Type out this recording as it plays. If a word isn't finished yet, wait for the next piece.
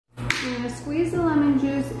You're gonna squeeze the lemon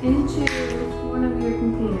juice into one of your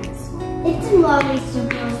containers. It's really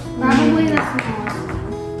supposed to be. Probably the smallest.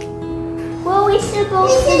 Well, we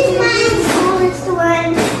supposed to do the smallest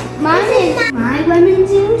one. Mine is my lemon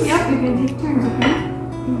juice. Yep, you're gonna take turns, okay?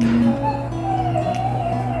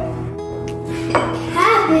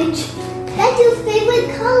 Cabbage. That's your favorite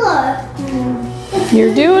color.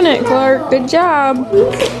 You're doing it, Clark. Good job.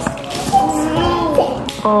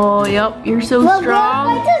 Oh, yep. You're so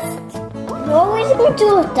strong. We're always going to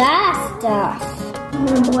do that stuff. I'm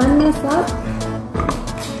gonna blend this up.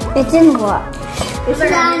 It's in what? Is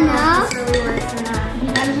that enough? This really works or not. You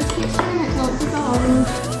gotta just keep stirring it till it dissolves.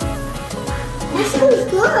 That smells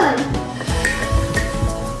good.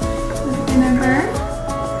 Is it gonna burn?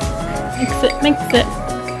 Mix it, mix it.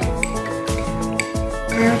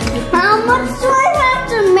 How much do I have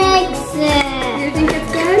to mix it? You think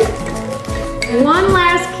it's good? One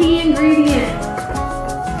last key ingredient.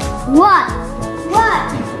 What?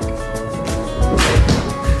 What?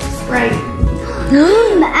 Sprite.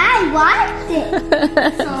 I liked it.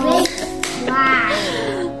 Wow.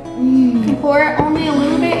 You can pour it only a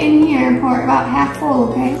little bit in here and pour it about half full,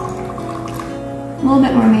 okay? A little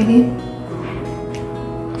bit more maybe.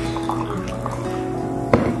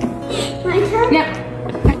 My turn?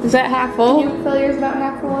 Yep. Is that half full? Can you fill yours about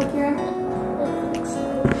half full, Akira?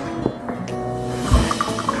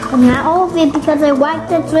 Not all of it because I like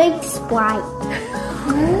to drink Sprite.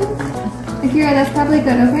 Akira, that's probably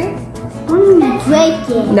good, okay? Drink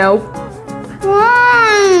it. Nope.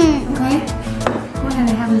 Okay. Go ahead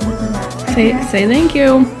and have a sip of that. Say thank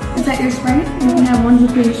you. Is that your Sprite? You can have one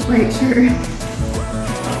with your Sprite, sure.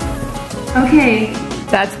 Okay.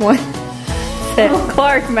 That's one.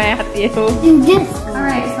 Clark, Matthew. Do this.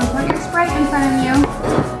 Alright, so put your Sprite in front of you.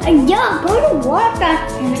 Yeah, go to water.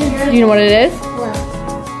 Do you know what it is?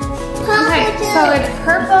 Okay, so it's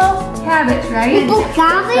purple cabbage, right? Purple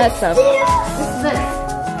cabbage? That's stuff. This.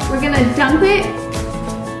 We're gonna dump it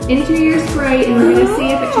into your Sprite and we're gonna see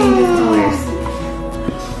if it changes colors.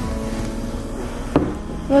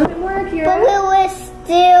 A little bit more, Akira. But it will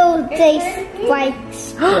still taste like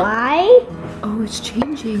Sprite. Oh, it's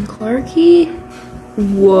changing, Clarky.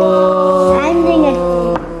 Whoa. I'm gonna.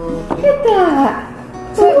 Look at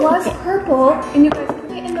that. So it was purple and you guys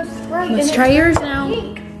put it in the Sprite. Let's and try it's yours now.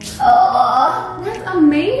 pink. Oh, that's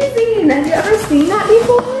amazing. Have you ever seen that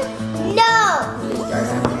before? No.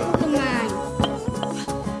 Come on.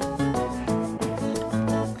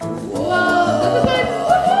 Whoa, look at that.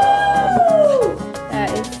 Woohoo! That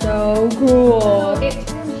is so cool. It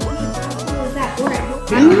turns pink. How cool is that? Alright.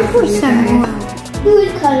 I'm gonna put some more. Food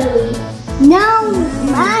coloring. No,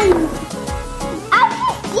 mine. I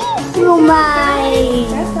can see through mine.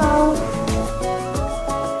 That's all.